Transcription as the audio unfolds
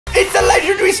It's a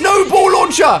legendary snowball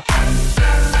launcher!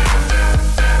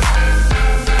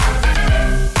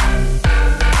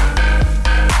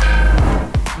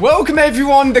 Welcome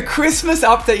everyone, the Christmas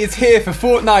update is here for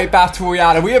Fortnite Battle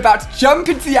Royale and we're about to jump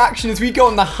into the action as we go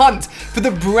on the hunt for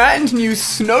the brand new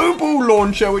Snowball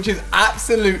launcher, which is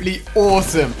absolutely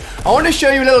awesome. I want to show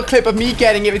you a little clip of me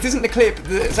getting it. This isn't the clip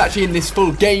that's actually in this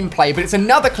full gameplay, but it's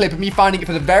another clip of me finding it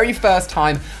for the very first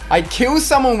time. I kill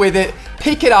someone with it,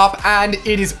 pick it up, and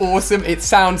it is awesome. It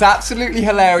sounds absolutely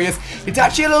hilarious. It's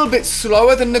actually a little bit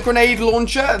slower than the grenade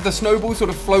launcher. The snowball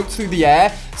sort of floats through the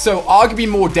air, so arguably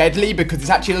more deadly because it's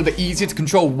actually a little bit easier to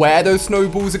control where those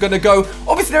snowballs are going to go.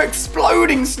 Obviously, they're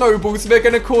exploding snowballs, so they're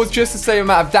going to cause just the same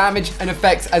amount of damage and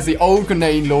effects as the old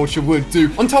grenade launcher would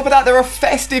do. On top of that, there are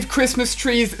festive Christmas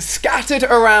trees scattered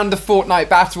around the Fortnite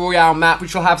Battle Royale map,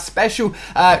 which will have special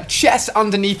chests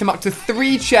underneath them, up to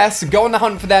 3 chests. Go on the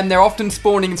hunt for them. They're often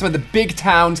spawning in some of the big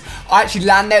towns. I actually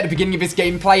land there at the beginning of this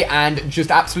gameplay and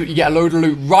just absolutely get a load of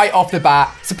loot right off the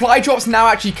bat. Supply drops now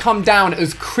actually come down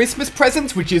as Christmas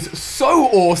presents, which is so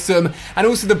awesome. And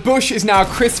also the bush is now a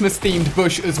Christmas themed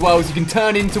bush as well, so you can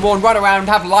turn into one, run around,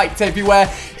 have lights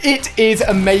everywhere. It is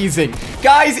amazing.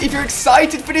 Guys, if you're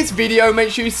excited for this video, make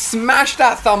sure you smash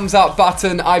that thumbs up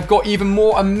button. I've got even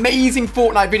more amazing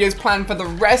Fortnite videos planned for the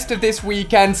rest of this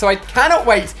weekend, so I cannot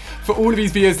wait for all of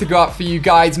these videos to go up for you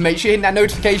guys. Make sure you hit that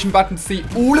notification button to see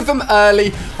all of them early.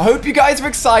 I hope you guys are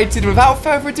excited. Without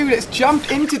further ado, let's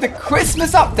jump into the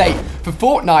Christmas update for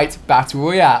Fortnite Battle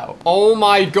Royale. Oh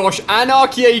my gosh,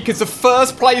 Anarchy Acres, the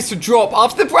first place to drop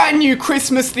after the brand new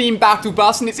Christmas themed battle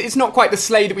bus, and it's not quite the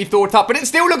sleigh that we thought up, but it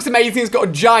still looks amazing. It's got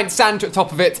a giant Santa at the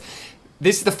top of it.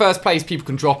 This is the first place people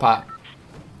can drop at.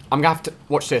 I'm gonna have to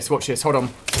watch this, hold on.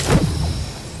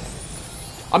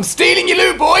 I'm stealing your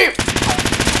loot, boy!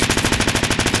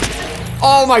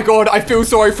 Oh my god, I feel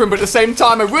sorry for him, but at the same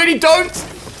time, I really don't.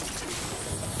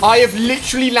 I have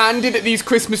literally landed at these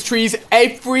Christmas trees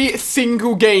every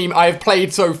single game I have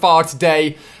played so far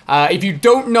today. If you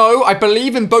don't know, I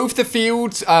believe in both the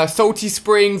fields, Salty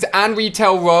Springs and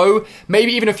Retail Row,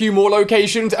 maybe even a few more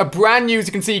locations, are brand new. As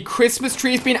you can see, Christmas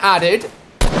trees being added.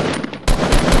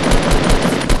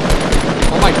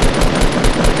 Oh my...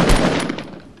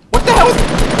 What the hell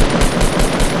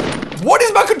is... What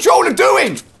is my controller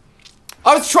doing?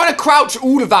 I was trying to crouch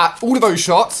all of those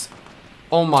shots.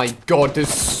 Oh my god, there's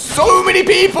so many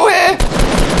people here.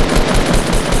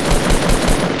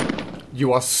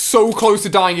 You are so close to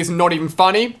dying, it's not even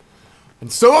funny.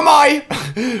 And so am I.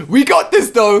 We got this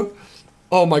though.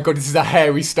 Oh my god, this is a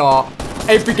hairy start.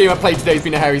 Every game I played today has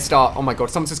been a hairy start. Oh my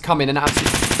god, someone's just come in and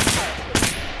absolutely...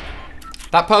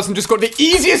 That person just got the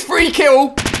easiest free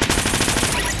kill.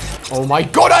 Oh my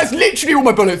god, that's literally all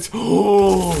my bullets.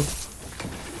 Oh.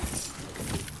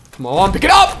 Come on, pick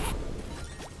it up!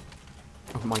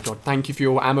 Oh my god, thank you for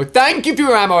your ammo. Thank you for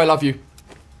your ammo, I love you.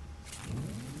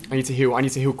 I need to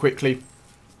heal quickly.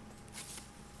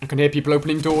 I can hear people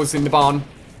opening doors in the barn.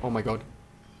 Oh my god.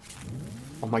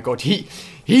 Oh my god, he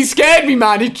scared me,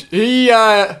 man. He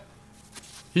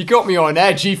got me on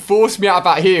edge. He forced me out of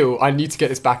that heal. I need to get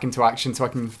this back into action so I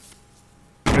can...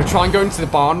 I'm gonna try and go into the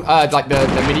barn, like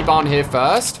the mini barn here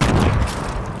first.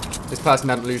 This person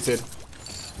hadn't looted.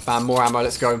 Bam, more ammo,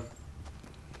 let's go.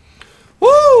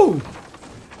 Woo!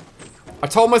 I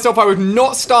told myself I would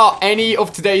not start any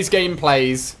of today's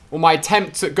gameplays, or my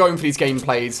attempts at going for these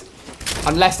gameplays,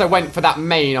 unless I went for that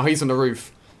main. Oh, he's on the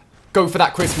roof. Go for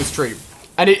that Christmas tree.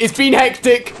 And it's been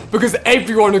hectic, because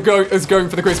everyone is going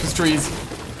for the Christmas trees.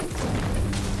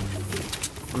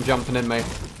 I'm jumping in, mate.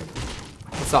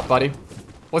 What's up, buddy?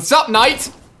 What's up,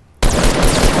 knight?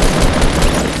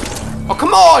 Oh,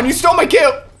 come on! You stole my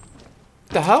kill! What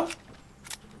the hell?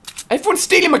 Everyone's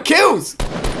stealing my kills! Where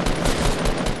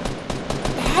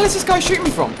the hell is this guy shooting me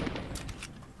from?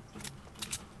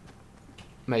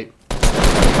 Mate.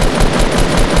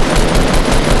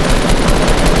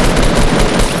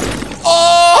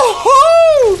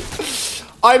 Oh!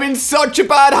 I'm in such a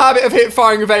bad habit of hip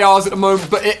firing with ARs at the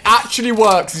moment, but it actually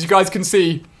works, as you guys can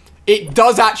see. It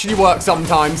does actually work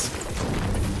sometimes.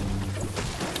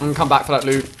 I'm gonna come back for that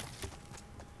loot.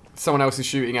 Someone else is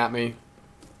shooting at me.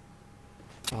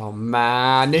 Oh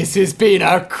man, this has been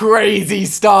a crazy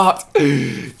start.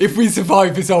 If we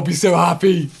survive this, I'll be so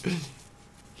happy.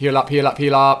 Heal up, heal up,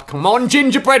 heal up. Come on,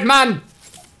 gingerbread man.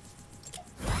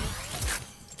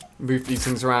 Move these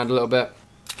things around a little bit.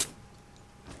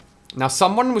 Now,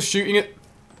 someone was shooting it.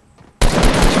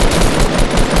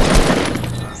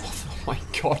 Oh my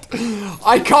god.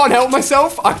 I can't help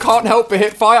myself. I can't help but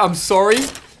hip fire. I'm sorry.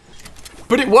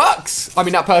 But it works. I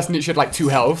mean, that person literally had like 2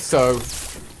 health, so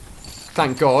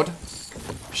thank God.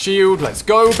 Shield, let's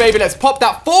go, baby. Let's pop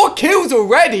that. 4 kills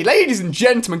already. Ladies and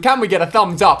gentlemen, can we get a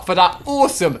thumbs up for that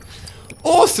awesome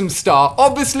start?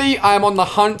 Obviously, I am on the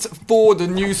hunt for the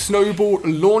new Snowball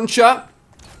launcher.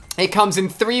 It comes in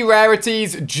 3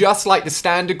 rarities, just like the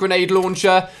standard grenade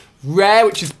launcher. Rare,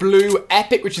 which is blue,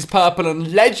 epic, which is purple,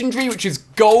 and legendary, which is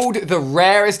gold, the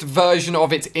rarest version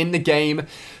of it in the game.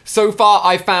 So far,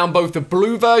 I found both the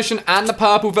blue version and the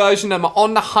purple version. I'm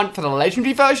on the hunt for the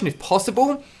legendary version, if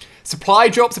possible. Supply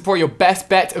drops are probably your best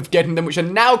bet of getting them, which are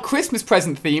now Christmas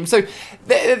present themed. So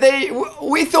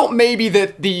we thought maybe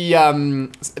that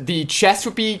the chest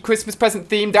would be Christmas present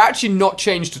themed. They're actually not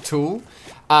changed at all.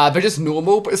 They're just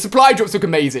normal, but the supply drops look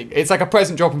amazing. It's like a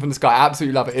present dropping from the sky. I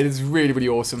absolutely love it. It is really, really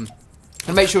awesome.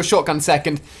 And make sure shotgun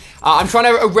second. I'm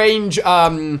trying to arrange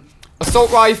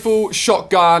assault rifle,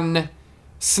 shotgun,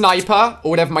 sniper, or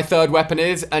whatever my third weapon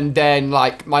is. And then,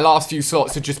 like, my last few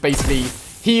slots are just basically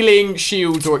healing,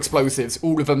 shields, or explosives.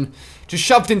 All of them just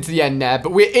shoved into the end there.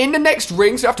 But we're in the next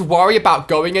ring, so I don't have to worry about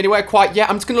going anywhere quite yet.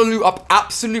 I'm just going to loot up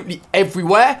absolutely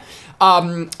everywhere.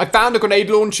 I found the grenade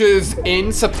launchers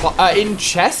in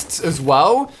chests as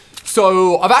well.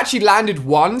 So I've actually landed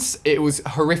once. It was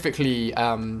horrifically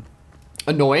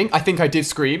annoying. I think I did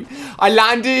scream. I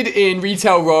landed in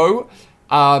Retail Row.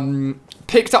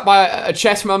 Picked up a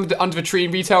chest from under the tree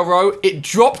in Retail Row. It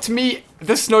dropped me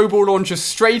the Snowball launcher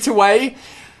straight away.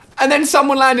 And then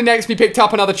someone landed next to me, picked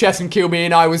up another chest and killed me.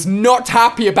 And I was not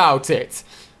happy about it.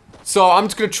 So I'm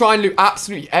just going to try and loot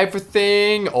absolutely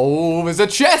everything. Oh, there's a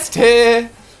chest here.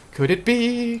 Could it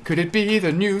be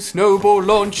the new Snowball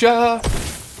launcher?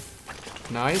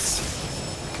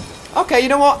 Nice. Okay, you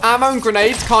know what? Ammo and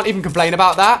grenades, can't even complain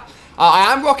about that.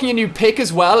 I am rocking a new pick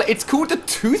as well. It's called the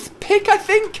toothpick, I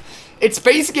think. It's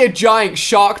basically a giant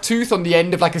shark tooth on the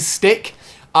end of like a stick.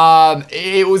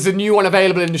 It was a new one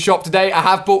available in the shop today. I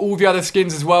have bought all the other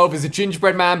skins as well. There's a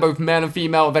gingerbread man, both male and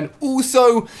female. Then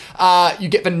also, you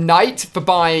get the knight for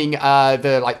buying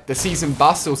the season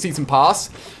bus or season pass.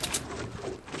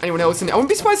 Anyone else in here? I wouldn't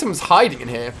be surprised if someone's hiding in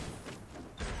here.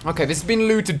 Okay, this has been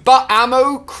looted, but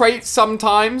ammo crates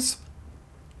sometimes.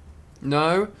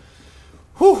 No.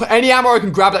 Whew, any ammo I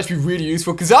can grab that should be really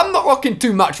useful because I'm not rocking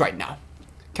too much right now.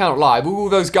 Cannot lie. All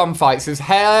those gunfights, as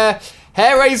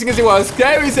hair-raising as it was,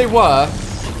 scary as they were,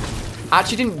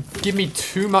 actually didn't give me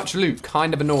too much loot.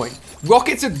 Kind of annoying.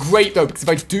 Rockets are great, though, because if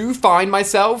I do find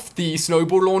myself the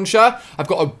Snowball launcher, I've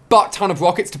got a butt ton of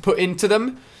rockets to put into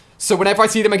them. So whenever I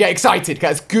see them, I get excited.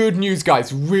 That's good news,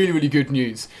 guys. Really, really good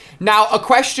news. Now, a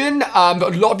question that a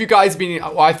lot of you guys have been...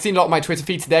 Well, I've seen a lot of my Twitter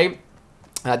feed today.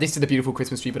 This is the beautiful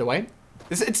Christmas tree, by the way.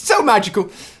 It's so magical,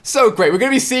 so great. We're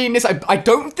going to be seeing this. I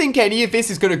don't think any of this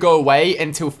is going to go away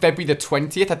until February the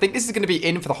 20th. I think this is going to be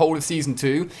in for the whole of Season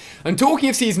 2. And talking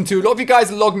of Season 2, a lot of you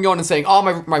guys are logging on and saying,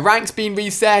 oh, my rank's been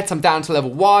reset. I'm down to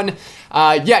level 1.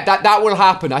 Yeah, that will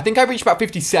happen. I think I reached about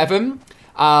 57.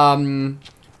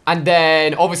 And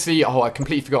then, obviously, oh, I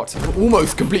completely forgot.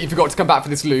 Almost completely forgot to come back for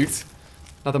this loot.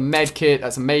 Another med kit,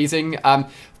 that's amazing.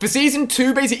 For Season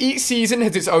 2, basically each season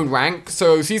has its own rank.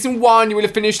 So Season 1, you will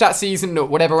have finished that season, or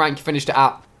whatever rank you finished it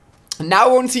at. And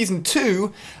now we're on Season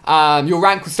 2, your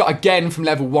rank will start again from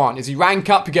level 1. As you rank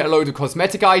up, you get a load of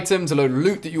cosmetic items, a load of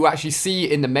loot that you actually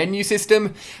see in the menu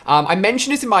system. I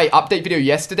mentioned this in my update video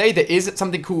yesterday. There is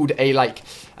something called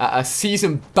a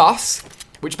season bus,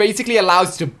 which basically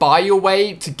allows you to buy your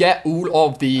way to get all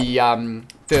of the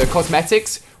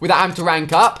cosmetics without having to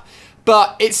rank up.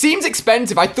 But it seems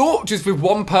expensive. I thought just with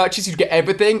one purchase you'd get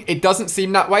everything. It doesn't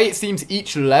seem that way. It seems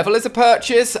each level is a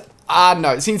purchase. I don't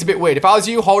know. It seems a bit weird. If I was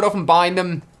you, hold off on buying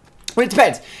them. Well, it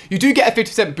depends. You do get a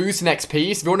 50% boost in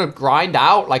XP. So if you want to grind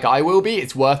out like I will be,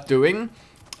 it's worth doing.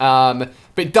 But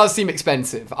it does seem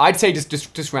expensive. I'd say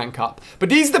just rank up. But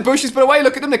these are the bushes, by the way.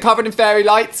 Look at them. They're covered in fairy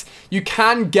lights. You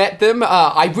can get them.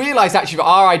 I realized actually that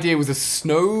our idea was a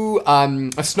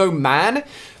snowman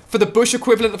for the bush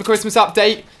equivalent of a Christmas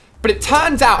update. But it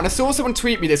turns out, and I saw someone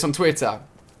tweet me this on Twitter,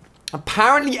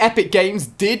 apparently Epic Games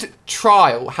did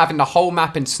trial having the whole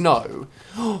map in snow.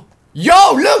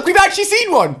 Yo, look, we've actually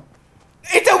seen one.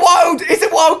 It's a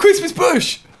wild Christmas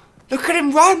bush. Look at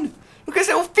him run. Look at his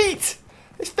little feet.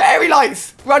 It's fairy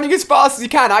lights running as fast as he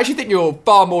can. I actually think you're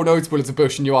far more noticeable as a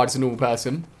bush than you are as a normal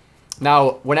person.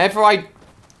 Now, whenever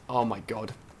oh my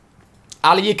God.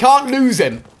 Ali, you can't lose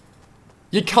him.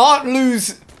 You can't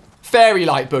lose fairy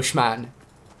light bush, man.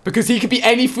 Because he could be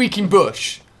any freaking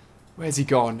bush. Where's he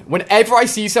gone? Whenever I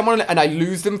see someone and I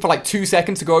lose them for like 2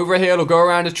 seconds to go over a hill or go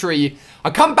around a tree, I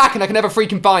come back and I can never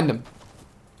freaking find them.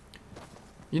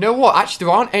 You know what? Actually,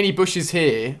 there aren't any bushes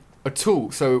here at all.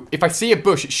 So if I see a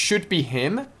bush, it should be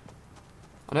him.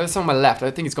 I know there's some on my left. I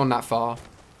don't think he's gone that far.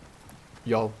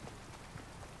 Yo.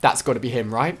 That's got to be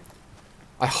him, right?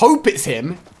 I hope it's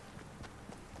him.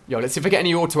 Yo, let's see if I get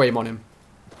any auto aim on him.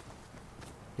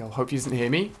 Yo, hope he doesn't hear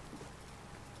me.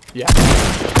 Yeah.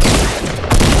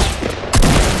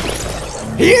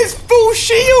 He is full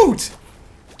shield!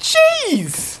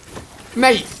 Jeez!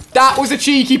 Mate, that was a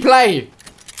cheeky play.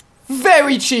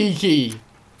 Very cheeky.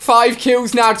 5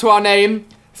 kills now to our name.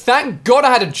 Thank God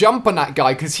I had a jump on that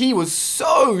guy because he was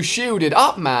so shielded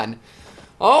up, man.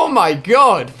 Oh my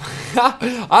God.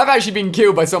 I've actually been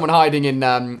killed by someone hiding in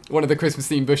one of the Christmas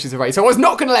themed bushes already. So I was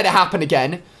not going to let it happen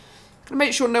again. Going to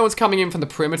make sure no one's coming in from the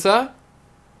perimeter.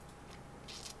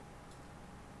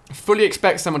 I fully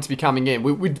expect someone to be coming in.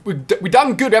 We've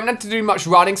done good. We haven't had to do much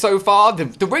running so far.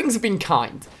 The rings have been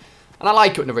kind. And I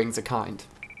like it when the rings are kind.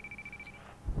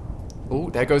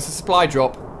 Oh, there goes the supply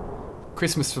drop.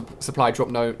 Christmas supply drop,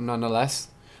 no, nonetheless.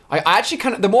 I actually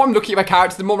kind of, the more I'm looking at my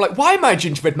character, the more I'm like, why am I a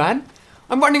gingerbread man?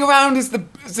 I'm running around as the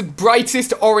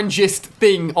brightest, orangest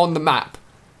thing on the map.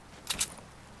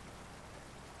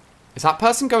 Is that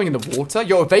person going in the water?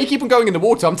 Yo, if they keep on going in the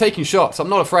water, I'm taking shots. I'm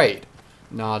not afraid.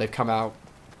 Nah, they've come out.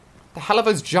 The hell are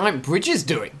those giant bridges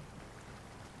doing?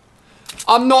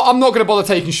 I'm not gonna bother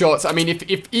taking shots. I mean,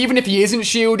 even if he isn't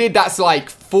shielded, that's like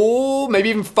 4, maybe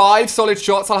even 5 solid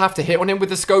shots I'll have to hit on him with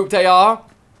the scoped AR.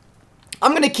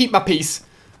 I'm gonna keep my peace.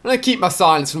 I'm gonna keep my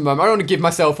silence for the moment. I don't want to give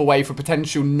myself away for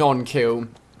potential non-kill.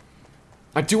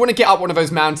 I do want to get up one of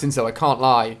those mountains though, I can't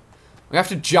lie. We have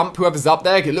to jump whoever's up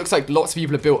there. It looks like lots of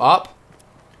people are built up.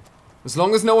 As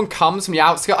long as no one comes from the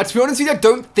outskirts. To be honest with you, I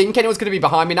don't think anyone's going to be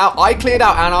behind me now. I cleared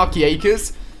out Anarchy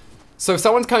Acres. So if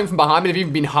someone's coming from behind me, they've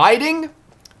even been hiding,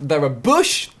 they're a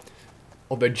bush,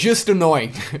 or they're just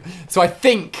annoying. So I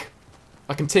think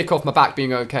I can tick off my back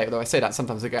being okay. Although I say that,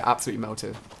 sometimes I get absolutely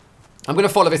melted. I'm going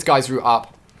to follow this guy's route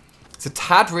up. It's a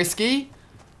tad risky,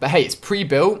 but hey, it's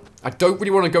pre-built. I don't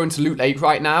really want to go into Loot Lake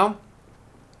right now.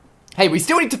 Hey, we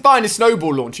still need to find a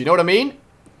snowball launcher, you know what I mean?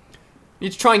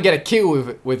 Need to try and get a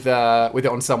kill with it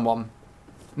on someone.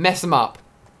 Mess them up.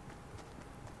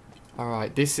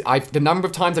 Alright, the number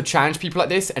of times I've challenged people like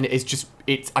this, and it's just,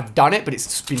 I've done it, but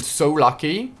it's been so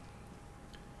lucky.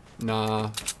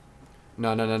 Nah.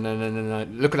 No.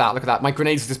 Look at that. My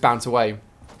grenades just bounce away.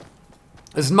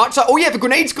 As much as, oh yeah, the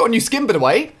grenade's got a new skin, by the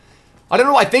way. I don't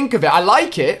know what I think of it. I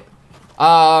like it.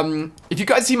 If you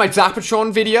guys see my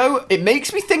Zapatron video, it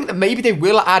makes me think that maybe they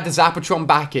will add the Zapatron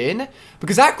back in.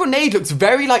 Because that grenade looks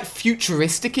very, like,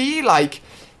 futuristic-y. Like,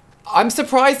 I'm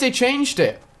surprised they changed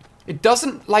it. It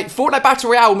doesn't, like, Fortnite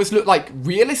Battle Royale almost look, like,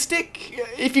 realistic.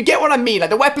 If you get what I mean. Like,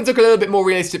 the weapons look a little bit more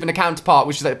realistic than the counterpart,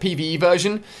 which is, like, the PvE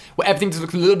version. Where everything just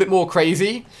looks a little bit more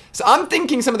crazy. So I'm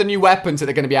thinking some of the new weapons that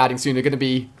they're going to be adding soon are going to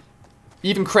be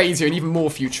even crazier and even more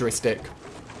futuristic.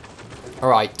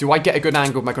 Alright, do I get a good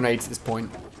angle with my grenades at this point?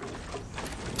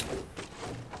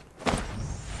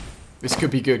 This could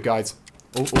be good, guys.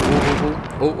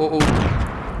 Oh.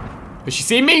 Has she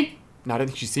seen me? No, I don't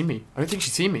think she's seen me. I don't think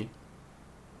she's seen me.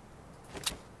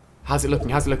 How's it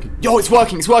looking? Yo, it's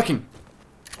working. It's working,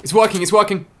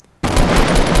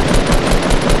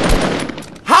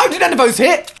 How did none of those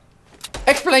hit?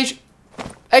 Explanation,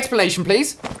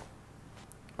 please.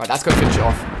 Right, that's going to finish it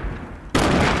off.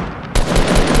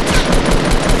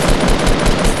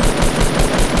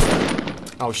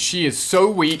 Oh, she is so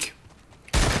weak.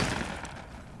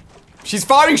 She's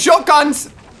firing shotguns!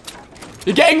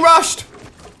 You're getting rushed!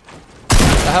 The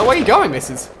hell, where are you going,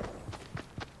 missus?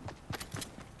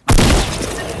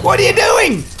 What are you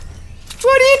doing?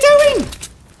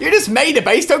 You just made a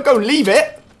base, don't go and leave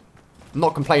it. I'm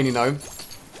not complaining, though.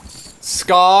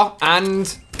 Scar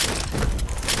and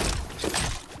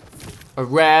a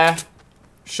rare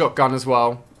shotgun as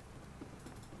well.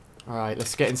 Alright,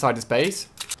 let's get inside this base.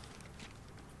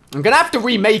 I'm gonna have to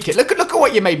remake it. Look at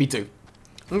what you made me do.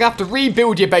 I'm gonna have to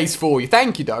rebuild your base for you.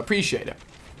 Thank you, though. I appreciate it.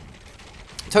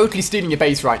 Totally stealing your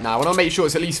base right now. I want to make sure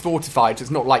it's at least fortified so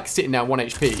it's not like sitting there on 1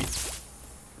 HP.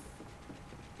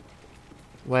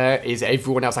 Where is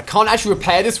everyone else? I can't actually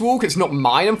repair this wall because it's not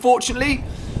mine, unfortunately.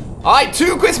 Alright,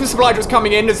 2 Christmas supply drops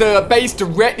coming in. There's a base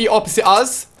directly opposite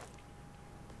us.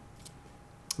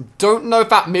 Don't know if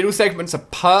that middle segment's a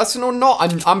person or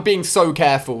not. I'm being so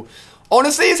careful.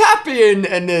 Honestly, as happy and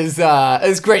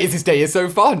as great as this day is so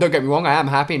far. And don't get me wrong, I am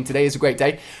happy and today is a great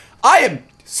day. I am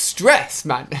stressed,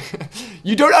 man.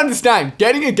 You don't understand.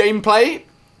 Getting a gameplay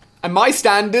and my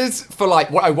standards for like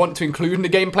what I want to include in the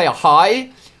gameplay are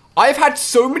high. I've had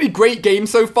so many great games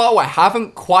so far where I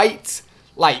haven't quite,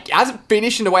 like, it hasn't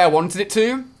finished in the way I wanted it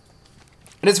to.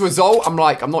 And as a result, I'm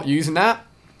like, I'm not using that.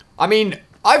 I mean,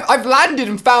 I've landed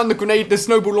and found the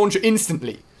snowball launcher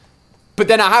instantly. But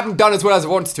then I haven't done as well as I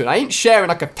wanted to. And I ain't sharing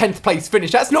like a 10th place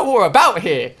finish. That's not what we're about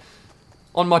here.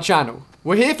 on my channel.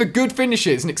 We're here for good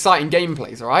finishes and exciting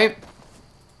gameplays, alright?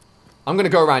 I'm going to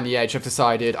go around the edge, I've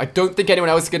decided. I don't think anyone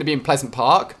else is going to be in Pleasant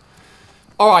Park.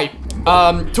 Alright,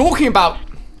 talking about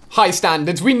high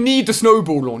standards, we need the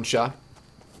Snowball launcher.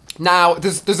 Now,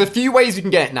 there's a few ways we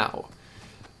can get it now.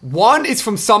 One is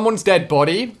from someone's dead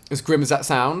body, as grim as that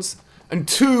sounds. And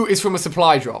 2 is from a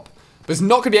supply drop. There's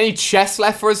not going to be any chests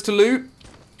left for us to loot.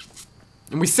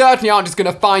 And we certainly aren't just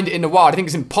going to find it in the wild. I think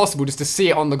it's impossible just to see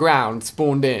it on the ground,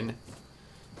 spawned in.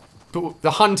 But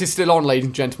the hunt is still on, ladies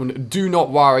and gentlemen. Do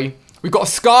not worry. We've got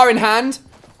a scar in hand.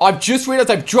 I've just realized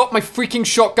I've dropped my freaking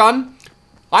shotgun.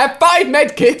 I have 5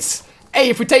 medkits. Hey,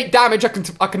 if we take damage,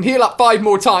 I can heal up 5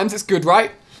 more times. It's good,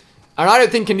 right? And I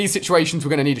don't think in these situations we're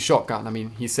going to need a shotgun. I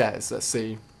mean, he says. Let's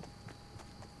see.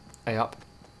 Hey, up.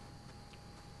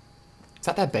 Is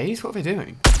that their base? What are they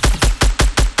doing?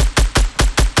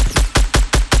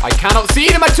 I cannot see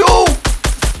them at all!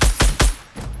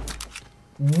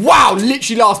 Wow,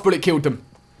 literally last bullet killed them.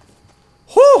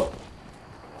 Whew!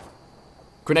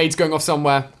 Grenades going off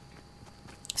somewhere.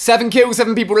 7 kills,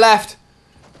 7 people left.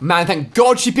 Man, thank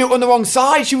God she built on the wrong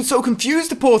side. She was so confused,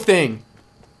 the poor thing.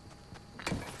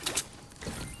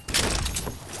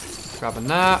 Grabbing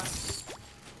that.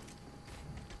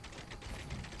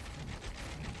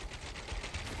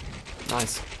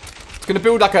 Nice. It's going to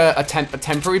build like a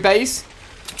temporary base.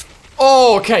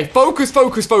 Oh, okay. Focus,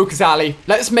 focus, focus, Ali.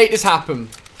 Let's make this happen.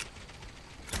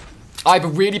 I have a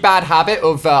really bad habit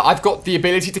of, I've got the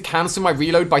ability to cancel my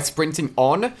reload by sprinting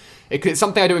on. It's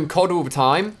something I do in COD all the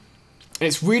time. And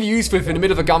it's really useful if you're in the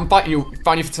middle of a gunfight and you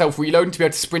find yourself reloading to be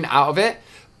able to sprint out of it.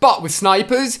 But with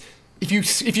snipers, if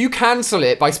you cancel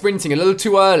it by sprinting a little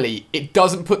too early, it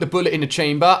doesn't put the bullet in the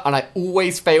chamber. And I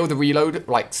always fail the reload.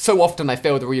 Like, so often I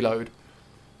fail the reload.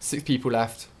 6 people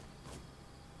left.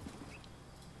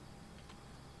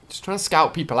 Just trying to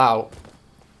scout people out.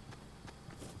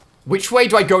 Which way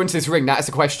do I go into this ring? That is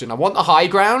the question. I want the high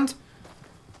ground.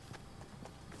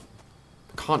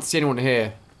 Can't see anyone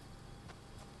here.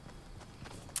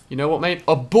 You know what, mate?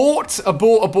 Abort,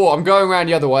 abort, abort. I'm going around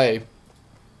the other way.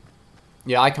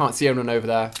 Yeah, I can't see anyone over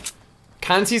there.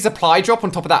 Can see a supply drop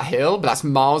on top of that hill, but that's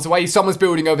miles away. Someone's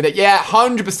building over there. Yeah,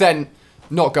 100%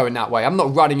 not going that way. I'm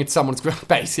not running into someone's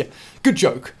base. Yeah, good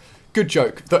joke. Good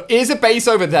joke. There is a base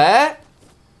over there.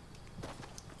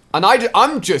 And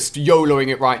I'm just YOLOing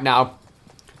it right now.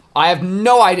 I have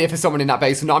no idea if there's someone in that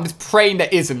base or not. I'm just praying there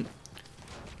isn't.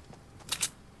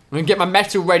 I'm going to get my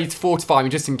metal ready to fortify me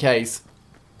just in case.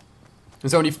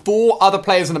 There's only 4 other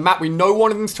players on the map. We know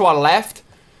one of them's to our left.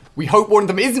 We hope one of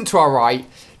them isn't to our right.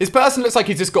 This person looks like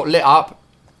he's just got lit up,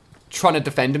 trying to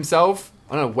defend himself.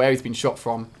 I don't know where he's been shot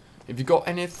from. Have you got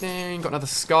anything? Got another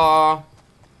scar?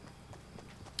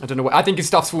 I don't know where. I think his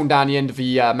stuff's fallen down the end of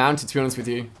the mountain, to be honest with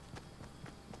you.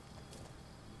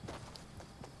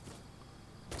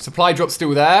 Supply drop's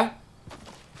still there.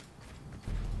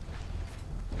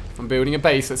 I'm building a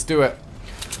base. Let's do it.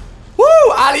 Woo!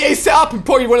 Allier set up in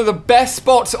probably one of the best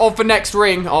spots of the next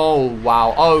ring. Oh,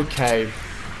 wow. Okay.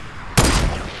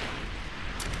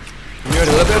 You had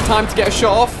a little bit of time to get a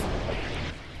shot off.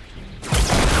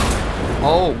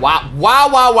 Oh, wow. Wow,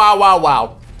 wow, wow, wow,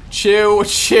 wow. Chill,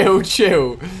 chill,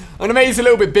 chill. I'm gonna make this a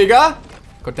little bit bigger.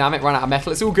 God damn it, ran out of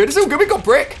metal. It's all good. It's all good. We got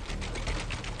brick.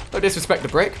 Don't disrespect the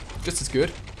brick. Just as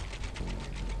good.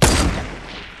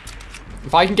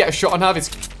 If I can get a shot on her, it's...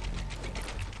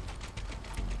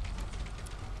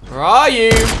 Where are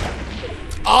you?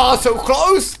 Oh, so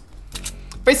close.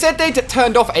 They said they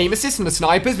turned off aim assist from the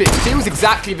snipers, but it feels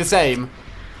exactly the same.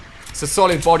 It's a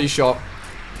solid body shot.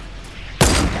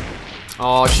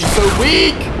 Oh, she's so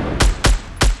weak.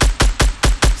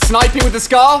 Sniping with the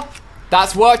scar.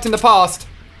 That's worked in the past.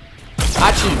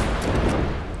 Actually,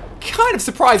 kind of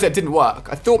surprised that didn't work.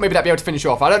 I thought maybe that'd be able to finish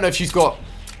off. I don't know if she's got...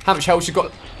 How much health she's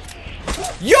got.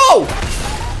 Yo!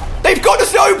 They've got the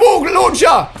snowball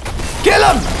launcher! Kill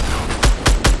him!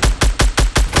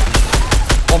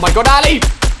 Oh my god, Ali!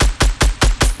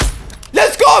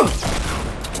 Let's go!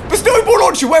 The snowball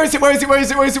launcher! Where is it? Where is it? Where is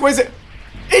it? Where is it? Where is it?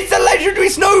 It's the legendary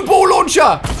snowball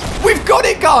launcher! We've got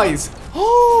it, guys!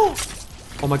 Oh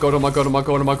my god, oh my god, oh my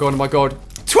god, oh my god, oh my god.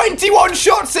 21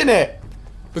 shots in it!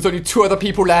 There's only 2 other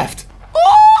people left.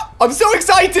 Oh, I'm so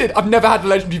excited! I've never had the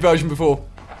legendary version before.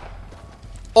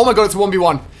 Oh my god, it's a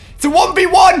 1v1. It's a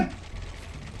 1v1!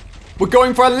 We're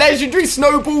going for a legendary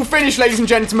snowball finish, ladies and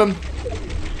gentlemen.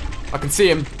 I can see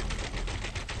him.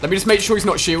 Let me just make sure he's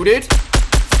not shielded.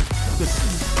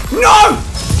 No!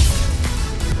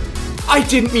 I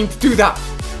didn't mean to do that.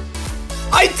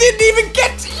 I didn't even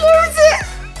get to use it!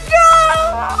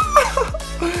 No!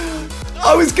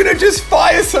 I was gonna just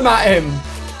fire some at him.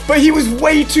 But he was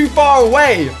way too far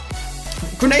away.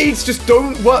 Grenades just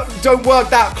don't work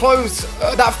that close,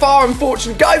 that far,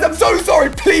 unfortunately. Guys, I'm so sorry.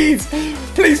 Please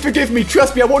forgive me.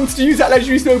 Trust me, I wanted to use that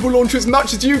legendary snowball launcher as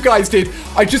much as you guys did.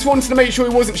 I just wanted to make sure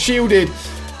he wasn't shielded.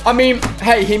 I mean,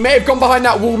 hey, he may have gone behind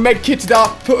that wall, med-kitted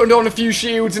up, put on a few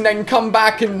shields, and then come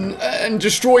back and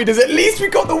destroyed us. At least we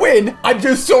got the win. I'm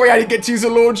just sorry I didn't get to use a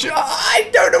launcher. I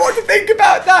don't know what to think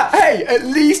about that. Hey, at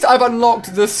least I've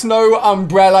unlocked the snow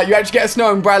umbrella. You actually get a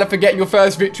snow umbrella for getting your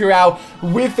first victory royale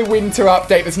with the winter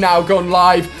update that's now gone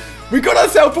live. We got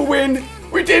ourselves a win.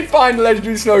 We did find the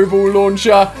legendary snowball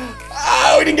launcher.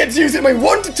 Oh, we didn't get to use it when we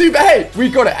wanted to, but hey, we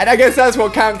got it. And I guess that's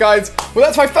what counts, guys. Well,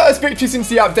 that's my first victory since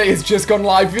the update has just gone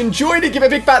live. If you enjoyed it, give it a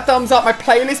big fat thumbs up. My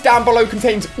playlist down below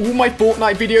contains all my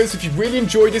Fortnite videos. If you really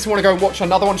enjoyed this and want to go and watch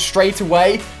another one straight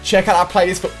away, check out that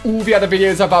playlist for all the other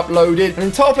videos I've uploaded. And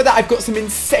on top of that, I've got some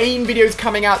insane videos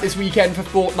coming out this weekend for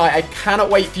Fortnite. I cannot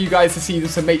wait for you guys to see them,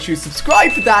 so make sure you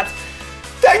subscribe for that.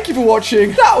 Thank you for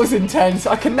watching. That was intense.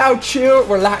 I can now chill,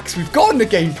 relax. We've gotten the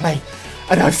gameplay.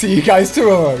 And I'll see you guys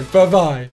tomorrow. Bye-bye.